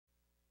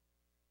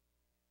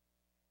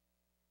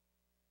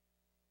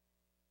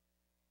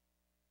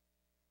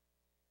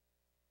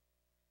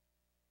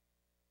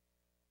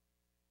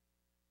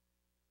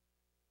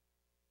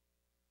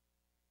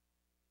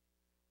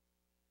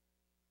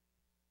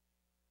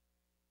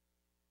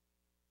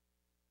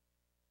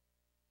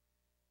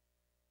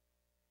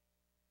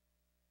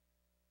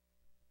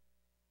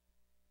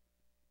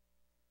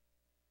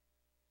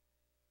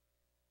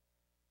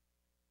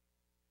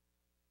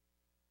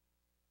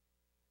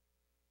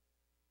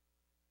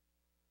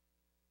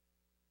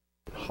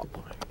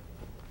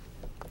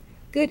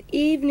Good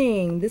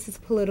evening. This is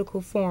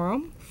Political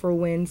Forum for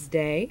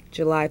Wednesday,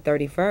 July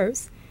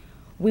 31st.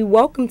 We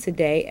welcome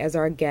today as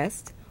our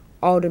guest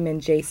Alderman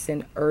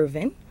Jason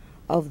Ervin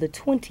of the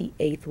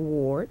 28th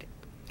Ward.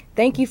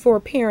 Thank you for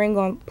appearing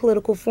on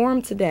Political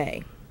Forum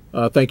today.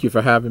 Thank you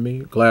for having me.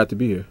 Glad to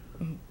be here.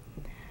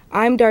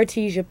 I'm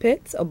Dartesia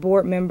Pitts, a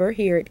board member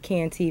here at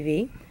CAN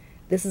TV.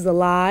 This is a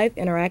live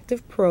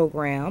interactive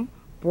program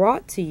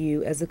brought to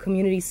you as a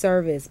community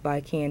service by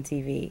CAN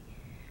TV.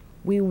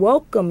 We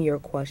welcome your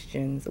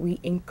questions. We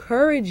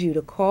encourage you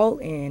to call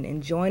in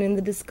and join in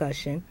the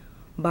discussion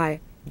by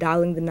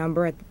dialing the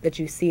number that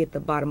you see at the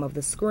bottom of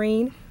the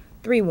screen,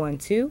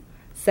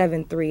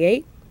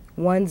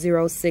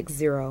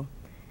 312-738-1060.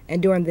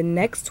 And during the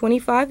next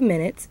 25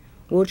 minutes,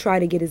 we'll try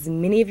to get as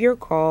many of your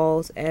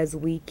calls as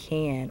we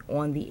can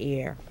on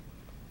the air.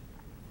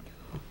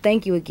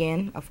 Thank you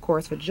again, of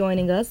course, for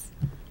joining us.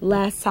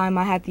 Last time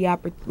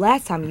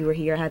you were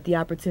here, I had the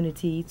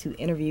opportunity to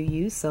interview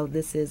you, so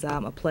this is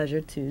a pleasure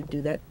to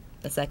do that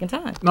a second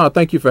time. No,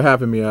 thank you for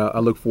having me. I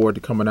look forward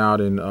to coming out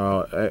and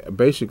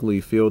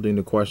basically fielding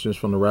the questions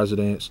from the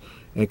residents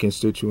and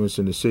constituents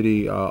in the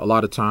city. A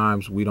lot of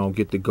times we don't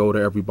get to go to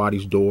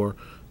everybody's door,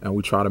 and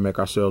we try to make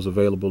ourselves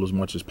available as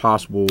much as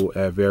possible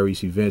at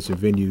various events and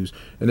venues.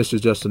 And this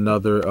is just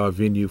another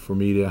venue for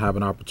me to have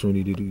an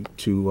opportunity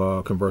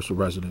to converse with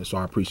residents. So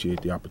I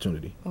appreciate the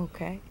opportunity.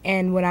 Okay.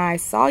 And when I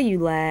saw you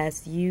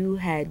last, you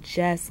had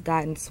just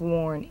gotten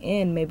sworn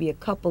in maybe a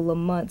couple of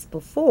months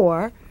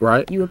before.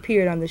 Right. You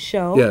appeared on the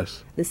show.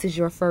 Yes. This is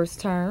your first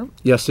term.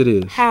 Yes, it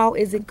is. How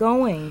is it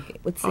going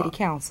with City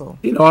Council?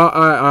 You know,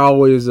 I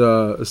always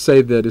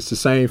say that it's the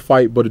same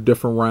fight but a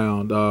different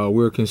round.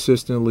 We're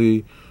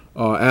consistently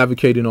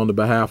advocating on the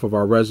behalf of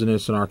our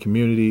residents and our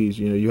communities.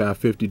 You know, you have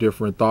 50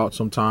 different thoughts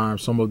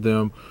sometimes. Some of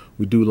them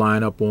we do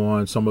line up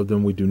on, some of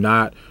them we do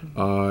not.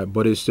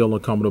 But it's still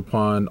incumbent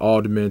upon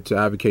aldermen to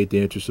advocate the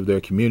interests of their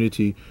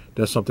community.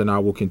 That's something I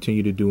will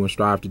continue to do and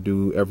strive to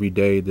do every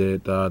day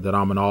that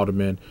I'm an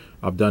alderman.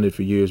 I've done it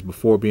for years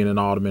before being an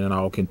alderman, and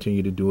I will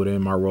continue to do it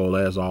in my role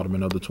as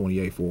alderman of the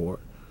 28th Ward.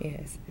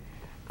 Yes.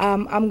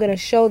 I'm going to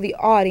show the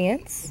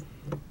audience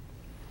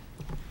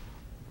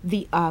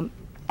the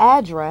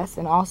address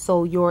and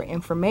also your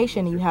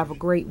information. You have a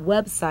great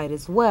website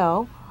as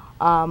well,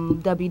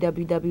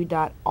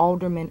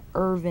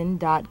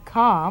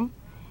 www.aldermanervin.com,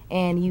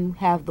 and you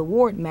have the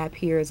ward map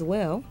here as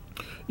well.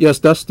 Yes,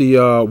 that's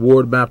the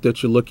ward map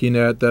that you're looking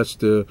at. That's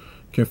the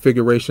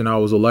configuration I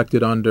was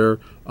elected under.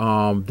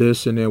 And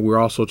then we're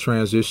also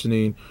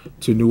transitioning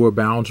to newer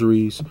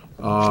boundaries,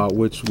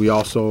 which we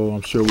also,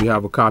 I'm sure we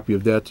have a copy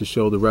of that to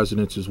show the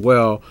residents as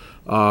well,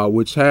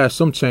 which has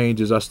some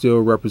changes. I still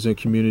represent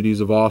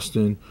communities of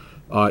Austin,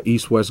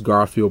 East-West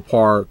Garfield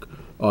Park,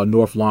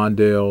 North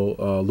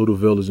Lawndale, Little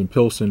Village, and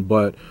Pilsen,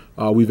 but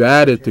we've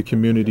added the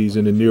communities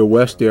in the near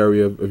west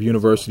area of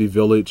University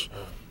Village,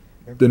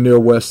 the near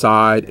west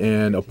side,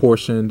 and a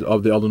portion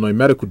of the Illinois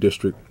Medical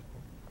District.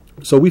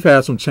 So we've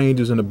had some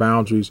changes in the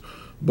boundaries,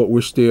 but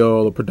we're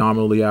still a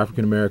predominantly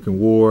African-American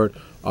ward.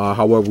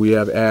 However, we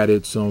have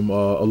added some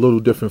a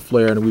little different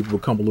flair, and we've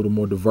become a little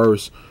more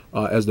diverse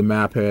as the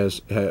map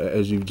has,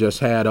 as you've just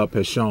had up,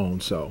 has shown.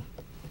 So.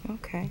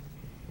 Okay.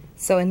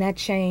 So, and that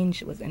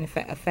change was in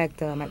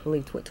effect, I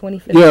believe,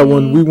 2015? Yeah,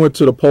 when we went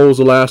to the polls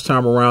the last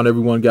time around,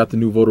 everyone got the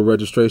new voter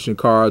registration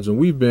cards, and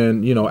we've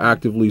been, you know,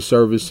 actively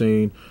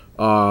servicing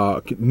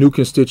new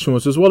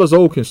constituents as well as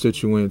old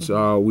constituents.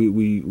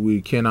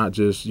 We cannot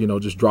just, you know,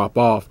 just drop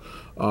off.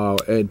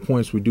 At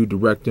points, we do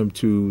direct them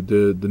to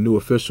the new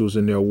officials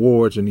in their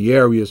wards and the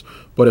areas.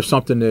 But if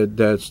something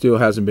that still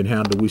hasn't been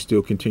handled, we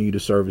still continue to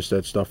service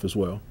that stuff as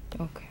well.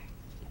 Okay.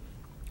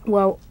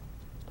 Well,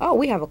 oh,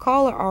 we have a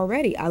caller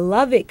already. I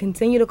love it.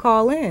 Continue to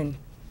call in.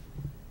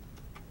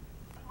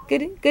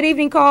 Good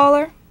evening,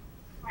 caller.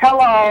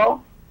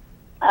 Hello.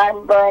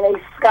 I'm Bernie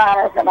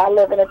Scott, and I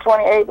live in the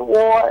 28th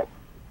Ward.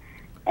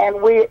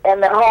 And we,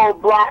 and the whole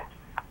block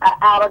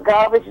out of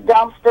garbage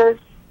dumpsters,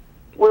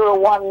 we were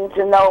wanting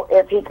to know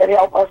if he could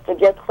help us to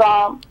get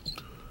some.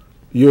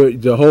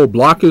 The whole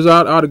block is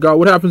out of garbage.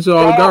 What happens to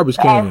all the garbage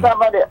cans?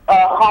 Some of the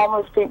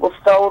homeless people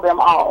stole them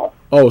all.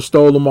 Oh,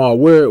 stole them all.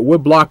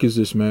 What block is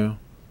this, ma'am?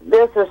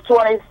 This is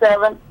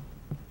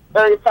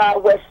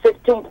 2735 West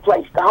 15th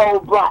Place, the whole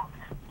block,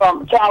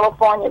 from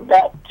California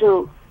back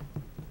to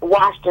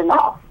Washington.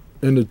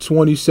 In the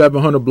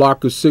 2700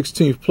 block of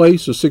 16th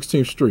Place or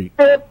 16th Street?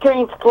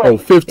 15th Place. Oh,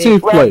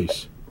 15th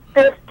Place.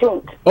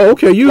 15th. Oh,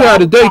 okay. You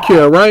had the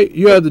daycare, right?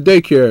 You had the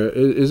daycare.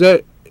 Is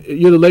that,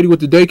 you're the lady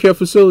with the daycare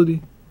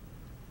facility?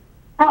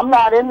 I'm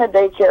not in the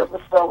daycare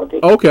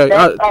facility. Okay.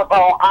 That's up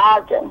on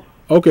Ogden.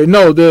 Okay.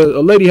 No,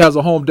 a lady has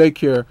a home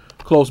daycare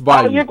close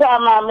by. Oh, you're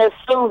talking about Miss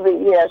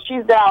Susie. Yeah,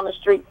 she's down the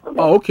street from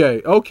me. Oh,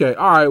 okay. Okay.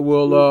 All right.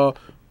 Well,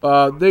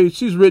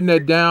 she's written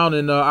that down,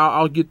 and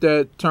I'll get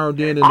that turned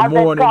in the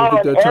morning and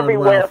get that turned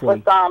around for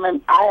you. Some,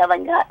 and I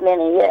haven't gotten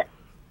any yet.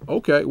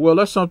 Okay, well,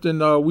 that's something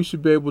we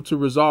should be able to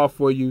resolve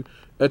for you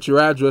at your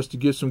address to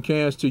get some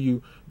cans to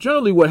you.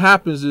 Generally, what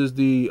happens is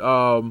the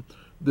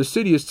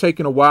city is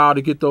taking a while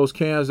to get those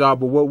cans out,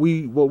 but what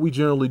we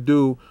generally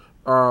do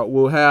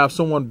we'll have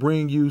someone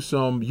bring you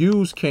some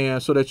used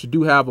cans so that you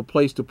do have a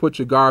place to put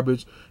your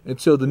garbage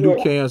until the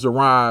new cans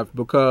arrive,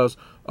 because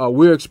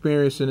we're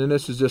experiencing, and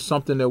this is just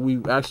something that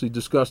we actually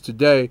discussed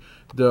today,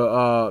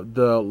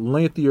 the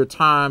lengthier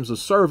times of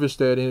service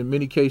that in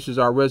many cases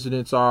our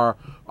residents are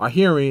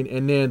hearing,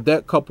 and then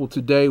that coupled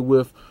today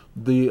with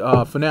the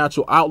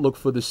financial outlook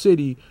for the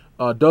city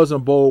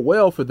doesn't bode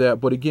well for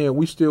that. But again,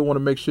 we still want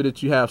to make sure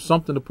that you have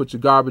something to put your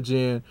garbage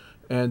in,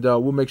 and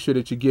we'll make sure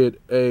that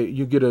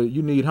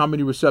you need how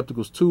many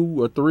receptacles?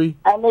 2 or 3?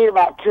 I need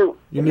about 2.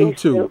 You need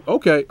 2.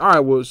 Okay. All right.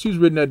 Well, she's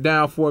written that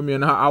down for me,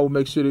 and I will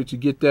make sure that you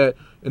get that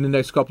in the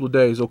next couple of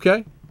days.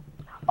 Okay.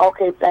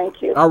 Okay.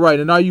 Thank you. All right.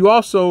 And are you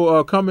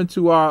also coming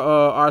to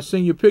our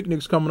senior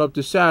picnics coming up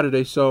this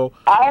Saturday? So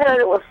I heard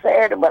it was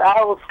Saturday, but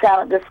I was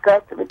kind of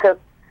disgusted because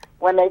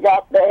when they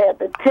had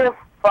the TIF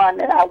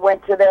fund, and I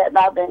went to that, and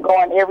I've been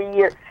going every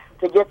year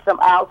to get some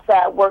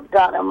outside work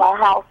done in my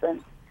house,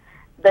 and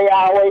they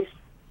always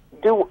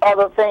do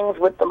other things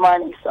with the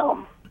money.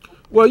 So,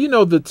 well, you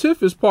know, the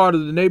TIF is part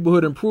of the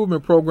neighborhood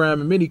improvement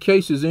program. In many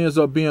cases, ends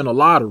up being a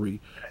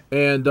lottery,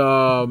 and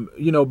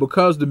you know,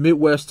 because the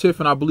Midwest TIF,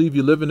 and I believe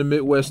you live in the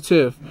Midwest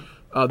TIF.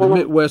 The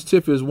Midwest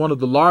TIF is one of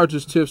the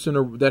largest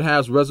TIFs that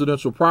has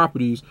residential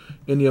properties,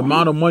 and the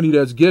amount of money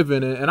that's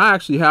given. And I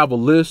actually have a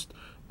list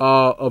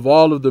of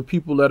all of the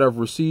people that have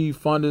received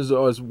funding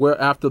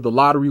after the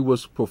lottery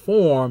was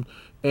performed.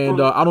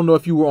 And I don't know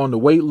if you were on the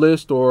wait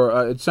list,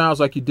 or it sounds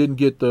like you didn't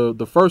get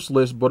the first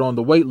list, but on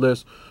the wait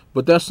list.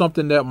 But that's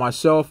something that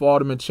myself,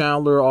 Alderman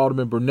Chandler,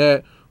 Alderman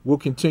Burnett will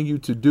continue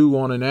to do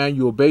on an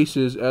annual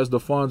basis as the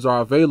funds are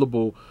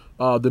available.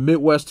 The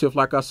Midwest TIF,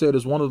 like I said,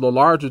 is one of the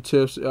larger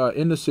TIFs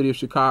in the city of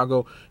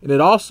Chicago, and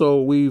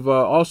we've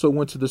also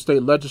went to the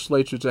state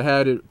legislature to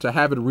have it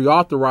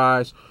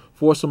reauthorized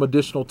for some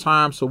additional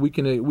time, so we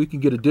can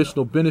get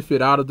additional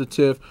benefit out of the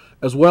TIF,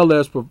 as well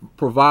as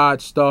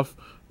provide stuff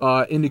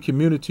in the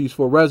communities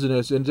for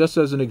residents. And just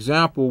as an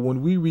example,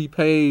 when we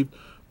repaved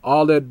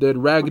all that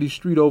raggedy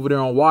street over there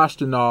on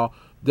Washtenaw,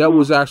 that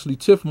was actually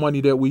TIF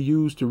money that we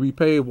used to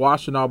repave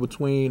Washtenaw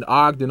between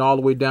Ogden all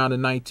the way down to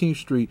 19th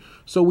Street.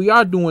 So we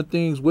are doing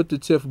things with the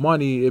TIF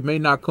money. It may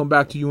not come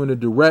back to you in a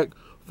direct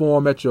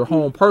form at your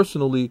home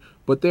personally,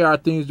 but there are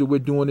things that we're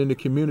doing in the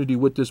community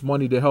with this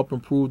money to help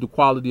improve the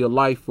quality of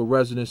life for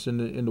residents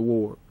in the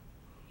ward.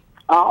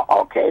 Oh,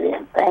 okay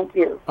then. Thank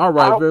you. All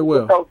right, very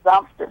well. Those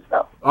dumpsters,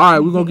 though. All right,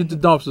 we're gonna get the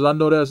dumpsters. I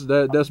know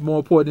that's more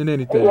important than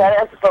anything. Yeah,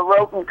 that's for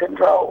rodent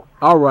control.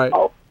 All right.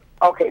 Oh,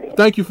 okay then.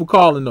 Thank you for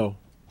calling, though.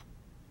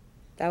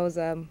 That was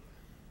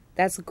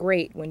that's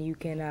great when you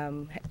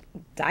can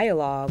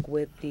dialogue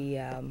with the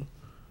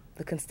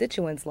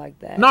constituents like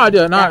that. No,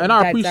 yeah, and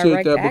I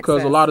appreciate that, because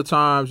access. a lot of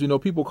times, you know,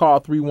 people call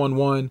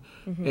 311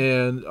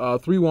 and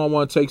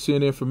 311 takes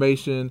in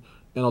information,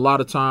 and a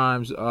lot of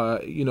times,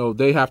 you know,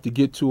 they have to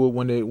get to it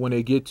when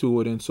they get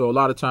to it, and so a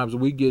lot of times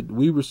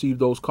we receive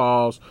those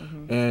calls,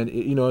 and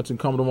you know, it's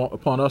incumbent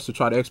upon us to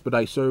try to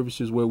expedite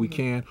services where we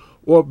can,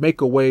 or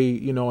make a way,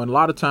 you know, and a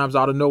lot of times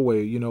out of no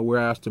way, you know, we're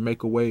asked to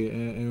make a way,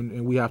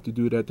 and we have to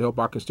do that to help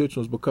our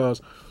constituents,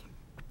 because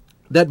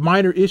that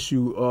minor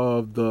issue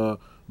of the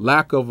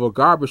lack of a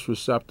garbage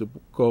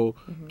receptacle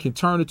can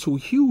turn into a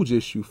huge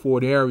issue for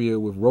the area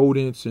with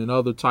rodents and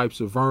other types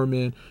of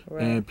vermin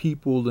and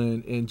people,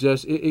 and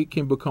just it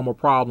can become a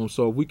problem.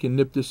 So if we can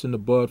nip this in the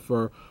bud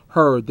for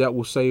her, that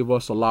will save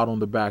us a lot on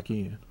the back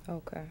end.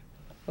 Okay.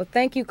 Well,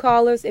 thank you,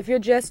 callers. If you're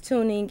just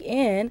tuning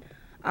in,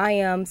 I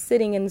am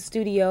sitting in the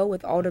studio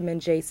with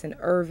Alderman Jason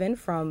Ervin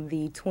from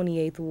the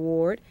 28th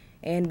Ward,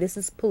 and this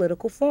is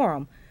Political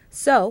Forum.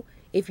 So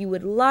if you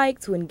would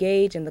like to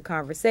engage in the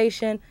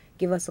conversation,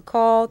 give us a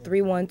call,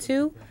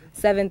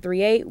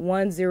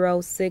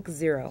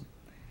 312-738-1060.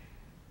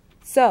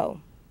 So,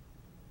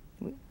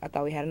 I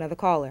thought we had another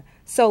caller.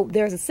 So,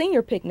 there's a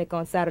senior picnic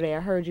on Saturday. I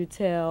heard you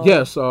tell.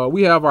 Yes,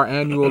 we have our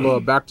annual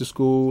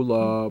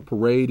back-to-school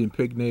parade and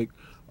picnic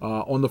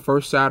on the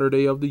first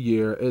Saturday of the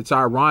year. It's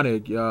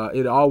ironic.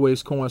 It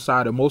always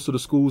coincided. Most of the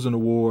schools in the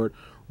ward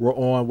were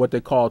on what they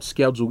called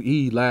Schedule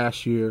E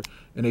last year,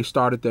 and they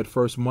started that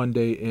first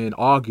Monday in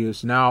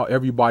August. Now,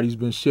 everybody's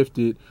been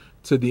shifted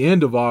to the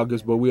end of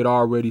August, but we had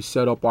already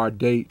set up our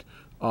date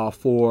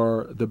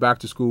for the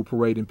back-to-school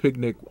parade and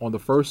picnic on the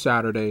first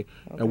Saturday,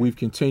 and we've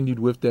continued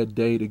with that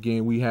date.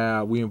 Again, we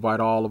invite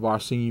all of our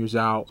seniors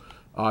out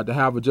to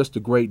have just a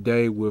great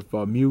day with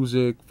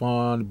music,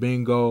 fun,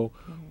 bingo.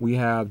 We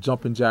have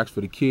jumping jacks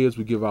for the kids.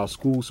 We give out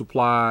school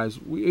supplies.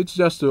 It's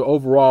just an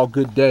overall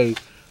good day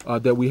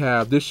that we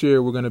have. This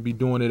year, we're going to be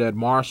doing it at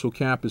Marshall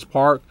Campus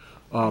Park.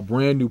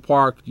 Brand new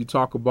park. You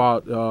talk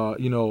about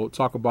some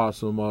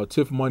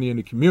TIF money in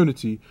the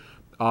community.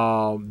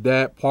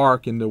 That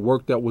park and the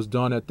work that was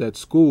done at that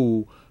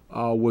school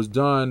was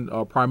done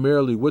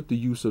primarily with the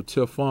use of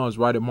TIF funds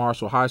right at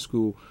Marshall High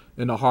School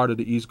in the heart of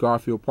the East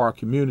Garfield Park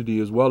community,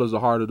 as well as the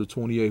heart of the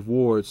 28th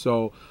Ward.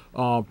 So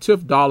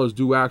TIF dollars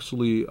do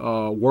actually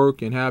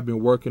work and have been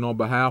working on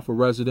behalf of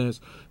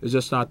residents. It's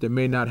just not, they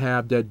may not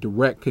have that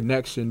direct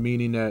connection,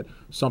 meaning that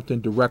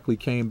something directly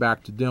came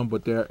back to them,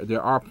 but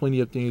there are plenty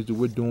of things that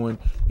we're doing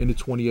in the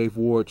 28th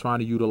Ward trying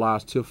to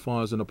utilize TIF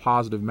funds in a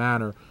positive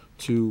manner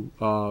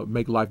to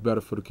make life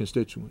better for the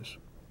constituents.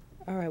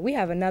 All right, we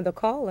have another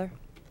caller.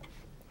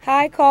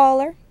 Hi,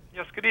 caller.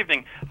 Yes, good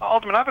evening.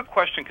 Alderman, I have a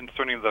question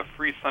concerning the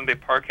free Sunday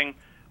parking.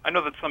 I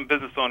know that some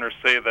business owners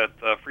say that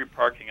free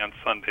parking on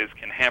Sundays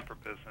can hamper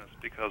business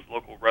because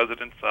local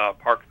residents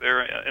park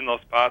there in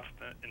those spots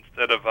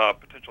instead of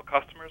potential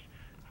customers.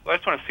 So I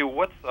just want to see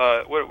what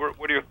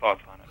are your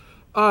thoughts on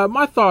it?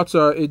 My thoughts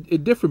are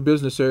in different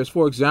business areas.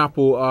 For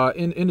example,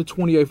 in the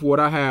 28th Ward,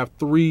 I have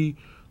three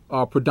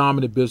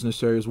predominant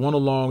business areas, one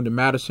along the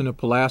Madison and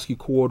Pulaski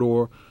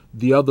corridor,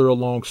 the other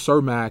along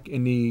Cermak,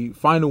 and the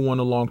final one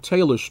along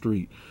Taylor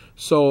Street.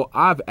 So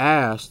I've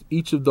asked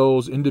each of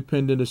those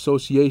independent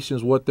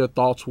associations what their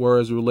thoughts were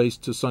as it relates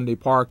to Sunday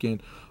parking.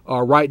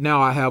 Right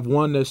now, I have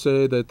one that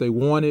said that they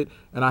want it,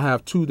 and I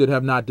have two that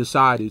have not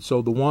decided.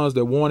 So the ones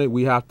that want it,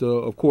 we have to,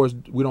 of course,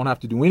 we don't have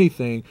to do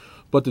anything.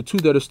 But the two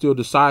that are still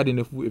deciding,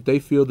 if they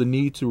feel the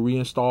need to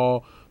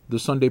reinstall the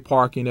Sunday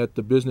parking at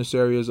the business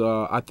areas,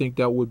 I think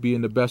that would be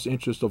in the best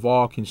interest of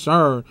all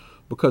concerned.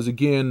 Because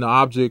again, the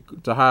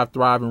object to have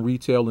thriving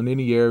retail in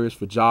any areas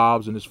for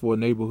jobs, and it's for a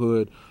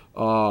neighborhood,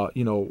 a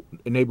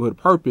neighborhood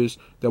purpose,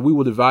 that we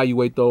will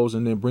evaluate those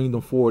and then bring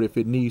them forward if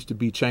it needs to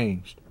be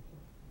changed.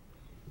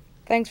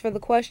 Thanks for the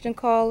question,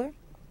 caller.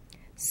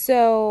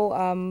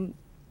 So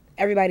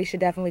everybody should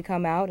definitely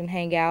come out and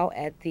hang out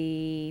at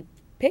the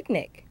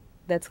picnic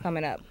that's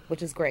coming up,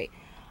 which is great.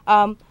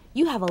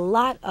 You have a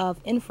lot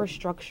of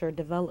infrastructure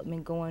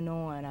development going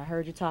on. I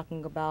heard you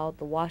talking about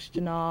the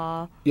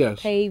Washtenaw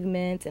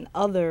pavement and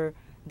other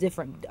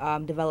different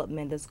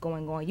development that's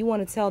going on. You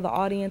want to tell the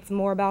audience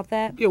more about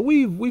that? Yeah,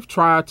 we've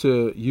tried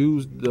to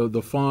use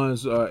the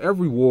funds.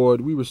 Every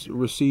ward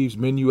receives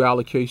menu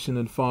allocation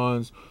and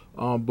funds,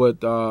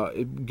 but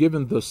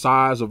given the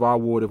size of our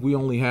ward, if we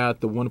only had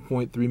the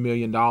 $1.3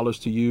 million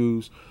to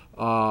use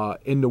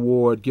in the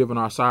ward, given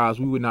our size,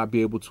 we would not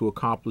be able to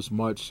accomplish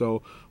much.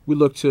 So we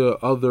look to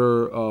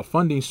other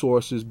funding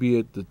sources, be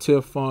it the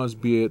TIF funds,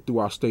 be it through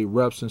our state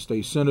reps and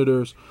state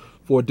senators,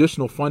 for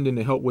additional funding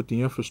to help with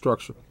the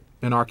infrastructure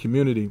in our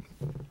community.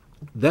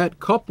 That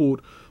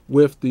coupled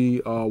with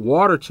the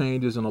water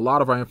changes, and a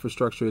lot of our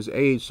infrastructure is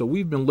aged, so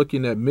we've been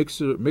looking at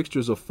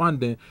mixtures of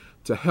funding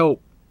to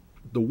help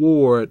the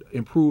ward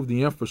improve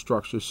the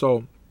infrastructure.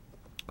 So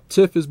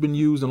TIF has been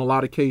used in a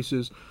lot of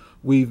cases.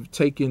 We've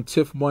taken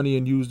TIF money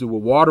and used it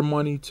with water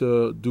money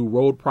to do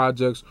road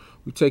projects.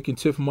 We've taken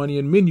TIF money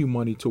and menu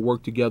money to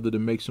work together to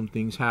make some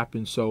things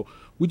happen. So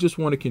we just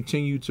want to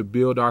continue to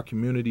build our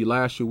community.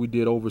 Last year, we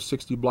did over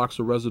 60 blocks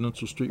of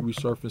residential street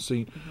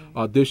resurfacing.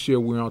 This year,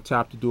 we're on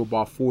tap to do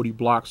about 40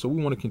 blocks. So we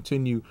want to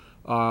continue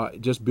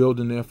just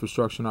building the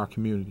infrastructure in our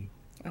community.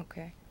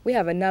 Okay. We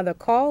have another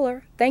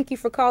caller. Thank you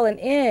for calling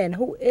in.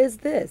 Who is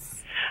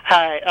this?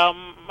 Hi.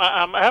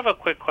 I have a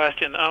quick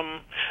question.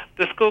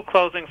 The school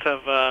closings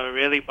have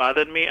really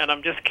bothered me, and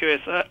I'm just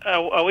curious,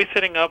 are we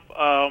setting up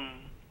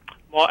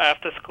more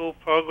after-school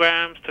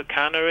programs to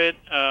counter it,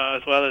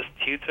 as well as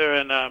tutor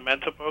and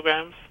mentor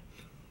programs?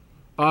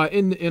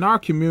 In our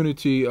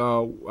community,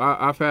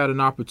 I've had an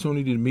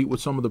opportunity to meet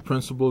with some of the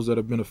principals that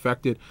have been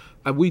affected.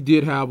 We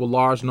did have a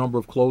large number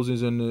of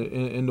closings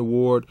in the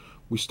ward.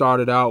 We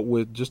started out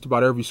with just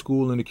about every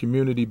school in the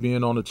community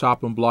being on the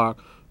chopping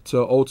block,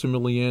 to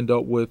ultimately end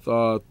up with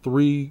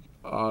three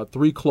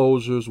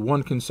closures,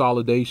 one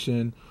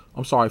consolidation.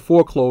 I'm sorry,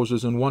 4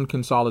 closures and 1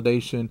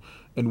 consolidation,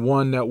 and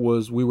one that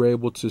we were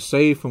able to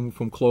save from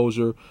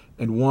closure,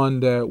 and one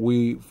that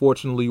we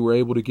fortunately were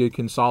able to get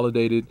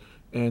consolidated,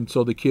 and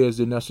so the kids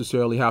didn't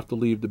necessarily have to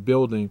leave the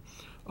building.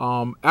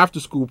 After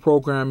school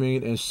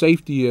programming and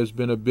safety has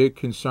been a big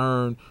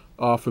concern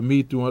for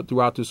me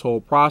throughout this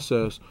whole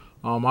process.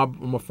 I'm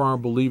a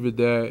firm believer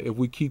that if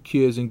we keep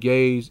kids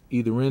engaged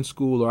either in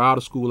school or out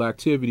of school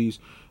activities,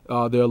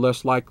 they're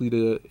less likely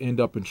to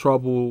end up in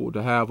trouble,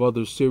 to have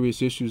other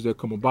serious issues that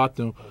come about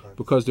them,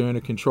 because they're in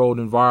a controlled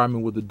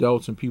environment with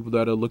adults and people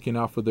that are looking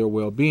out for their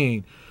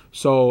well-being.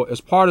 So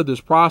as part of this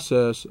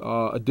process,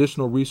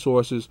 additional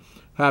resources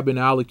have been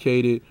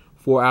allocated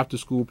for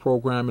after-school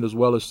programming, as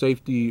well as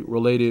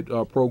safety-related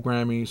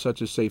programming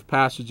such as safe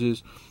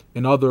passages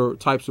and other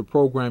types of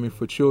programming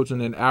for children,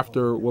 and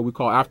after what we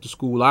call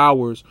after-school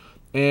hours.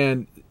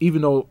 And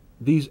even though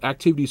these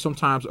activities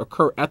sometimes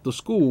occur at the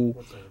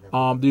school,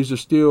 these are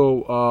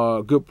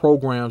still good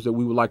programs that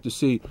we would like to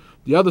see.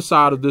 The other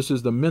side of this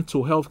is the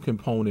mental health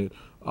component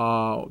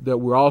that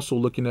we're also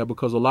looking at,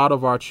 because a lot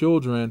of our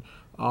children,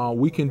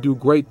 we can do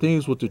great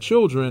things with the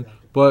children,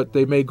 but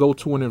they may go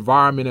to an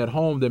environment at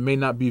home that may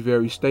not be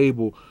very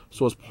stable.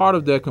 So as part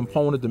of that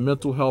component, the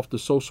mental health, the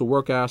social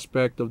work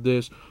aspect of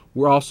this,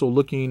 we're also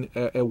looking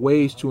at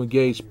ways to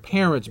engage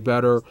parents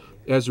better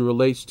as it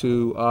relates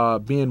to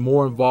being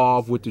more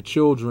involved with the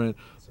children.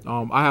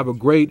 I have a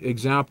great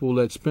example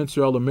at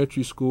Spencer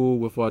Elementary School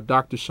with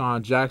Dr.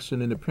 Sean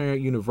Jackson and the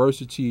Parent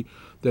University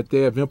that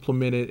they have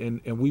implemented,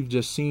 and we've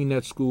just seen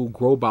that school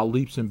grow by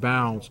leaps and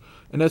bounds.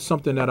 And that's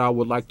something that I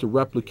would like to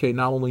replicate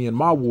not only in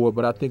my ward,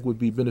 but I think would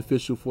be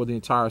beneficial for the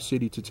entire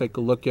city to take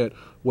a look at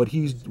what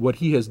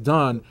he has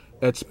done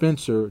at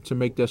Spencer to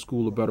make that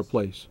school a better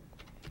place.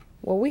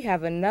 Well, we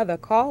have another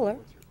caller.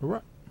 All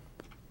right.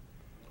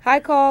 Hi,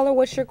 caller.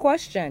 What's your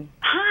question?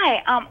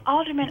 Hi,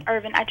 Alderman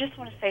Ervin. I just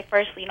want to say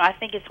firstly, I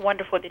think it's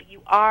wonderful that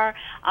you are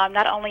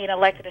not only an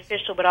elected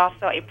official but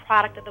also a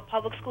product of the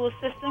public school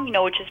system,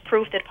 which is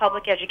proof that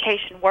public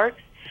education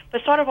works.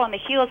 But sort of on the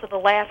heels of the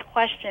last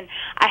question,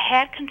 I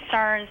had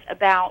concerns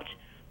about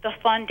the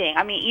funding.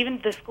 I mean,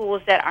 even the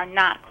schools that are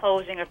not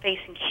closing are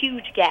facing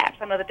huge gaps.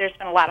 I know that there's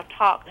been a lot of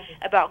talk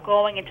about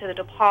going into the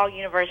DePaul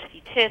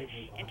University TIF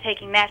and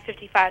taking that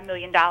 $55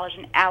 million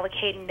and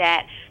allocating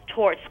that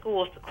towards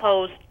schools to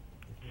close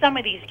some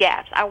of these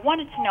gaps. I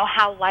wanted to know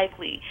how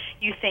likely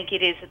you think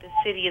it is that the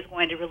city is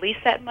going to release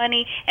that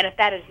money, and if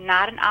that is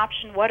not an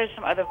option, what are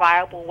some other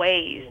viable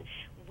ways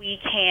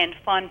we can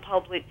fund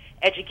public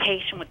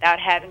education without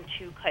having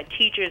to cut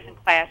teachers and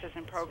classes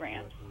and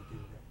programs?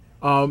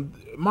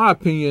 My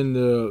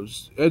opinion,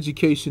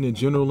 education in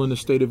general in the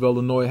state of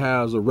Illinois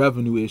has a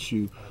revenue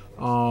issue.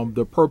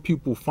 The per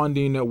pupil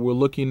funding that we're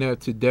looking at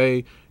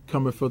today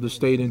coming for the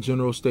state in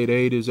general, state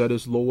aid, is at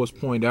its lowest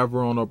point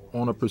ever on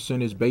a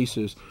percentage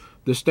basis.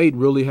 The state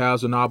really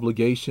has an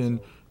obligation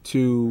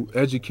to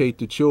educate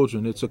the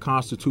children. It's a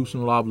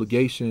constitutional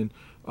obligation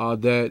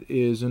that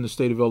is in the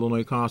state of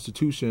Illinois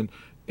Constitution.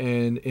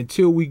 And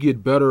until we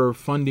get better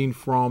funding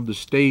from the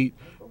state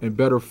and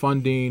better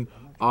funding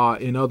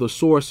in other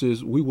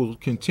sources, we will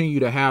continue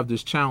to have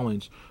this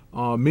challenge.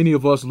 Many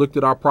of us looked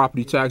at our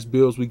property tax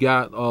bills we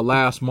got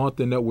last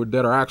month and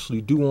that are actually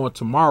due on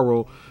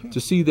tomorrow to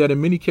see that in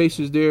many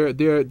cases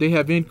they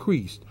have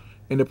increased.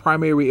 And the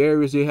primary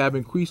areas they have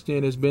increased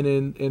in has been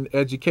in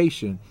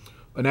education.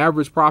 An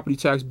average property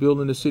tax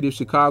bill in the city of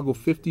Chicago,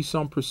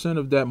 50-some%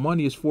 of that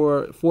money is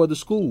for the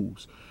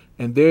schools.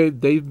 And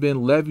they've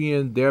been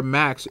levying their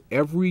max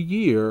every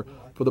year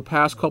for the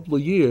past couple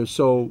of years.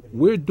 So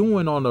we're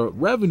doing on the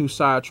revenue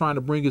side, trying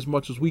to bring as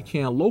much as we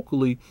can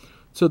locally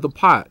to the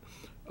pot.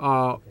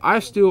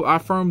 I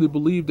firmly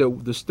believe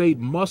that the state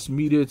must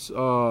meet its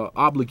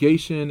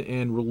obligation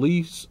and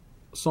release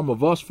some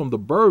of us from the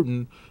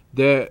burden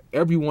that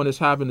everyone is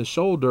having to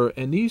shoulder.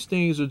 And these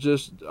things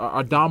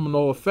are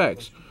domino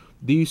effects.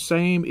 These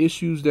same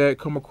issues that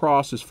come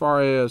across as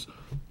far as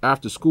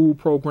after school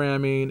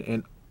programming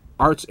and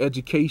arts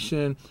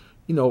education,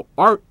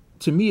 art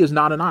to me is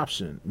not an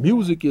option.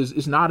 Music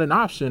is not an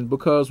option,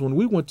 because when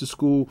we went to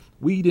school,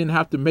 we didn't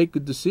have to make a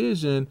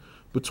decision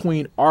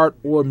between art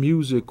or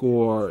music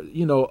or,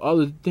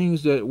 other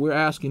things that we're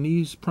asking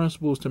these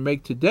principals to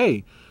make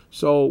today.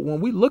 So when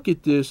we look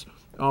at this,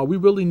 we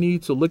really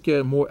need to look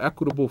at more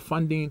equitable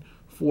funding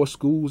for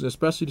schools,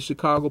 especially the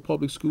Chicago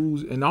public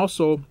schools, and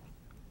also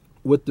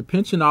with the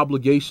pension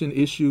obligation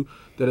issue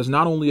that has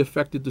not only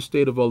affected the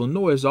state of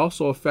Illinois, is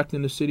also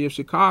affecting the city of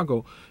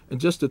Chicago. And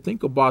just to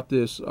think about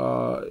this,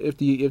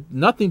 if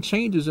nothing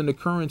changes in the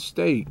current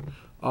state,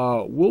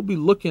 we'll be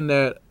looking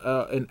at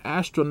an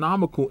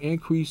astronomical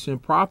increase in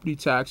property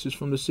taxes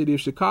from the city of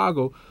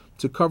Chicago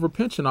to cover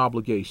pension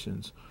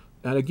obligations.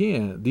 And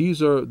again,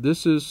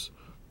 this is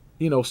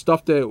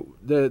stuff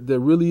that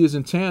really is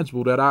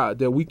intangible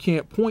that we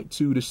can't point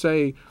to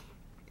say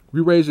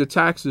we raise your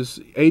taxes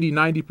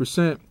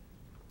 80-90%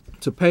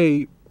 to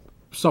pay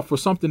for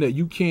something that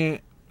you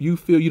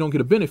feel you don't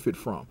get a benefit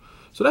from.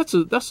 So that's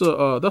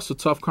a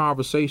tough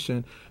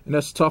conversation, and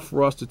that's tough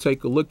for us to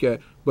take a look at.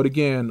 But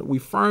again, we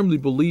firmly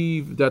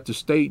believe that the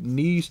state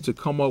needs to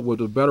come up with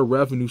a better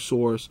revenue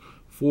source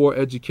for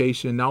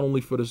education, not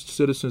only for the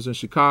citizens in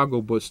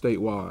Chicago, but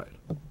statewide.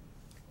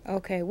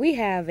 Okay, we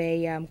have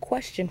a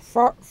question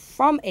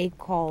from a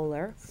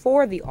caller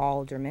for the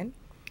alderman.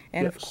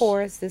 And Yes. of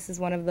course, this is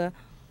one of the,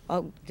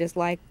 just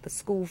like the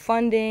school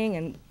funding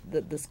and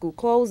the school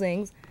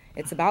closings,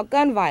 it's about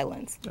gun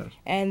violence. Yes.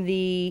 And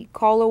the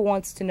caller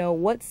wants to know,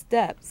 what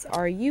steps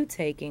are you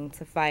taking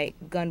to fight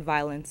gun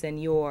violence in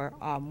your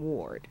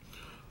ward?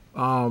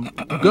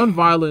 Gun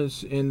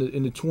violence in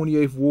the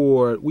 28th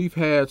ward, we've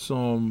had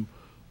some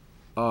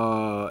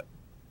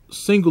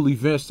single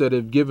events that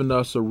have given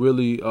us a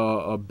really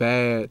a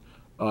bad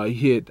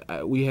hit.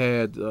 We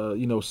had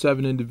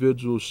 7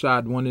 individuals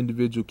shot, 1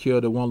 individual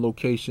killed at one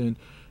location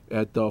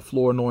at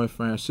Flournoy and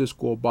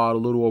Francisco about a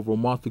little over a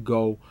month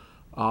ago.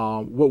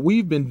 What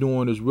we've been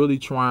doing is really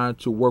trying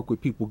to work with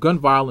people. Gun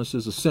violence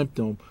is a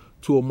symptom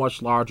to a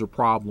much larger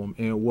problem,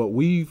 and what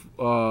we've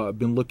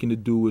been looking to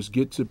do is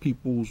get to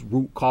people's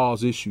root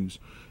cause issues.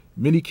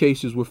 Many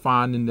cases we're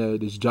finding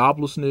that it's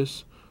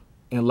joblessness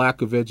and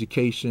lack of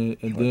education,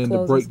 and then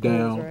the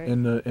breakdown schools,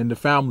 right? in the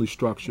family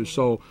structure.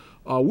 So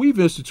we've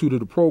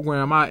instituted a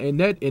program. In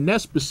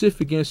that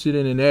specific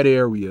incident in that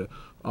area,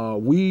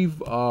 we've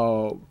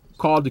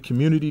called the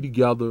community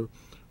together.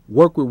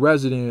 work with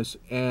residents,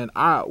 and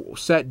I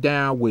sat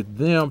down with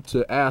them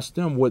to ask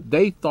them what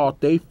they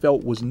thought they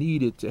felt was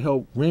needed to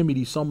help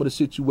remedy some of the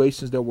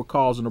situations that were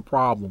causing the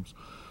problems.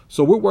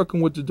 So we're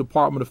working with the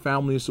Department of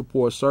Family and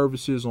Support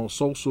Services on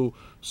social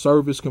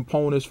service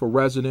components for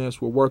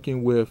residents. We're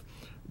working with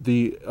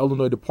the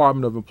Illinois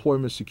Department of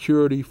Employment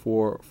Security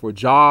for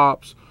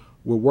jobs.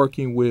 We're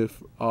working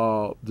with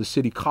the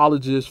city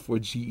colleges for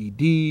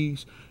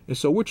GEDs. And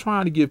so we're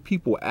trying to give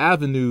people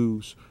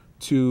avenues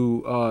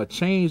to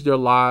change their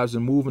lives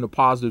and move in a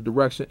positive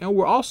direction. And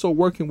we're also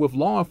working with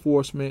law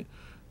enforcement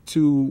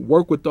to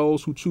work with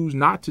those who choose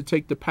not to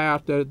take the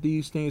path that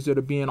these things that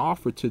are being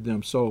offered to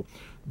them. So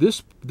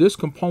this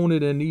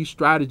component and these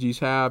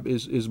strategies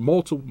is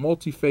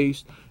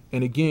multi-faced.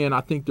 And again,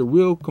 I think the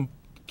real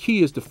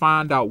key is to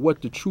find out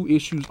what the true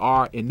issues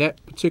are in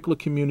that particular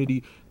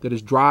community that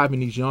is driving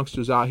these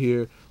youngsters out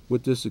here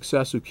with this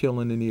excessive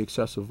killing and the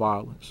excessive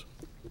violence.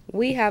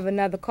 We have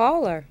another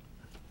caller.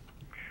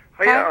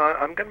 Oh, yeah,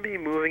 I'm going to be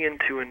moving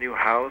into a new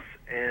house,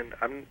 and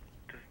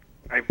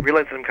I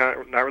realize that I'm kind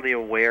of not really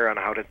aware on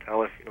how to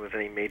tell if there was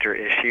any major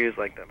issues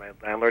like that my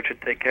landlord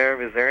should take care of.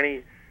 Do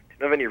you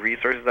have any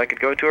resources I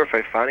could go to, or if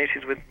I find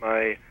issues with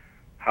my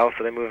house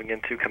that I'm moving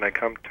into, can I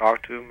come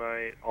talk to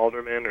my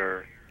alderman?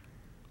 Or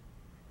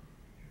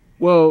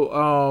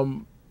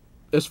well,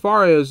 as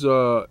far as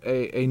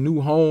a new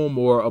home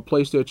or a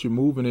place that you're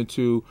moving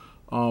into,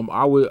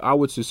 I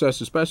would suggest,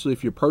 especially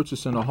if you're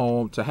purchasing a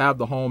home, to have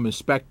the home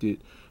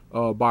inspected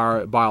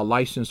by a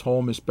licensed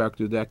home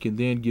inspector that can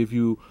then give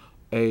you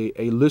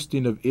a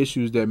listing of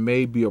issues that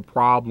may be a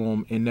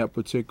problem in that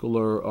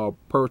particular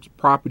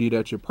property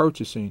that you're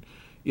purchasing.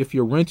 If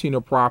you're renting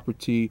a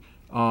property,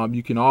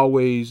 you can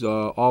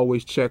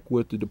always check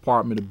with the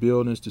Department of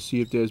Buildings to see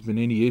if there's been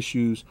any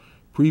issues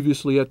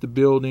previously at the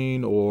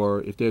building,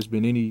 or if there's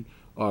been any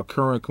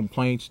current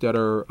complaints that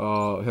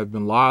have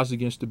been lodged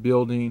against the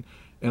building.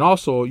 And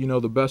also,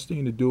 the best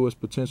thing to do is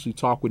potentially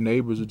talk with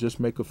neighbors or just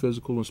make a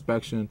physical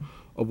inspection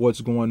of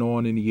what's going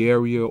on in the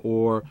area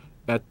or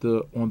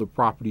on the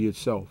property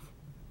itself.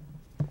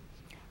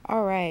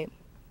 All right.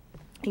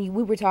 We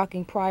were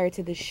talking prior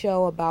to the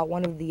show about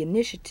one of the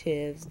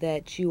initiatives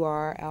that you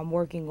are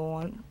working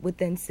on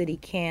within City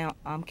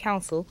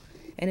Council,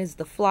 and it's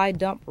the Fly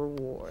Dump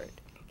Reward.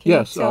 Can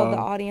you tell the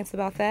audience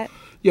about that?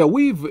 Yeah,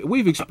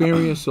 we've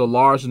experienced a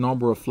large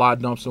number of fly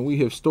dumps, and we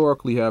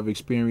historically have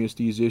experienced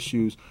these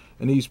issues,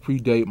 and these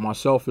predate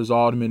myself as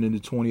alderman in the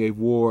 28th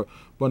Ward.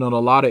 But in a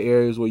lot of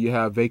areas where you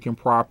have vacant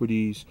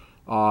properties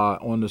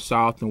on the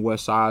south and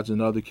west sides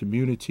and other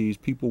communities,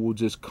 people will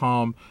just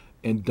come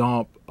and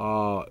dump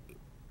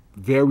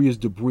various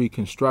debris,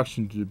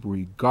 construction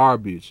debris,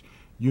 garbage,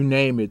 you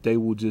name it, they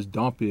will just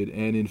dump it.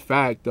 And in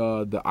fact,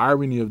 the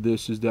irony of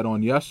this is that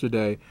on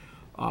yesterday,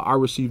 I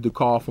received a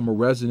call from a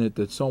resident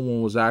that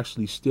someone was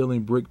actually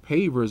stealing brick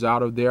pavers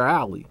out of their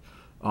alley.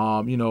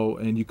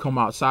 And you come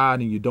outside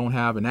and you don't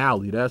have an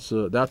alley. That's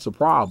a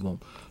problem.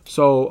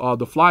 So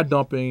the fly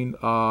dumping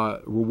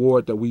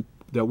reward that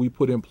we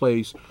put in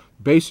place,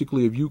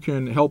 basically, if you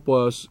can help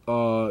us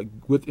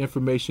with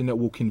information that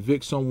will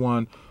convict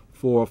someone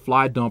for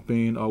fly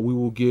dumping, we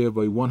will give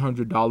a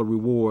 $100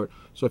 reward.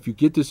 So if you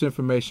get this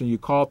information, you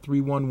call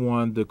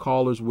 311.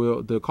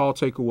 The call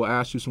taker will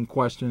ask you some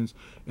questions.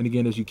 And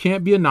again, as you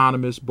can't be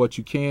anonymous, but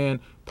you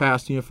can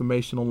pass the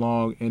information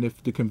along. And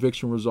if the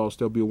conviction results,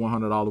 there'll be a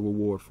 $100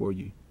 reward for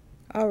you.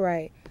 All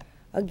right.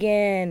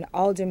 Again,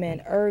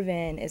 Alderman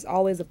Ervin, it's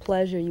always a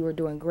pleasure. You are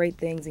doing great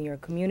things in your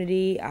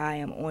community. I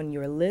am on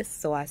your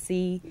list, so I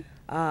see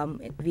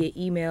via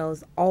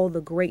emails all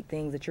the great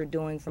things that you're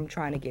doing, from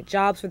trying to get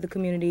jobs for the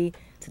community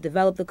to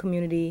develop the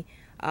community.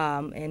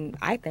 And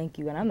I thank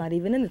you. And I'm not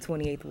even in the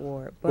 28th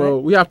Ward. But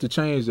well, we have to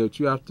change that.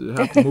 You have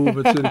to move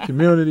into the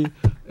community.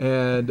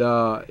 And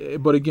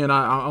but again,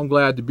 I'm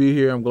glad to be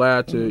here. I'm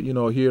glad to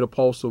hear the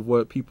pulse of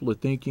what people are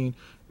thinking.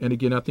 And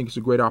again, I think it's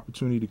a great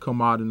opportunity to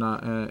come out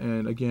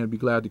and again, be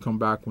glad to come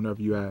back whenever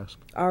you ask.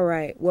 All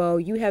right. Well,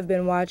 you have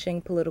been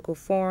watching Political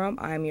Forum.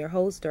 I'm your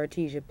host,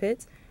 Dartesia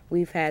Pitts.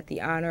 We've had the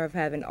honor of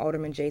having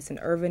Alderman Jason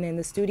Ervin in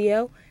the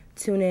studio.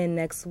 Tune in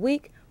next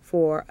week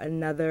for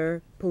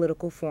another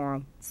Political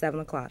Forum, 7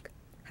 o'clock.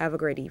 Have a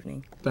great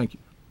evening. Thank you.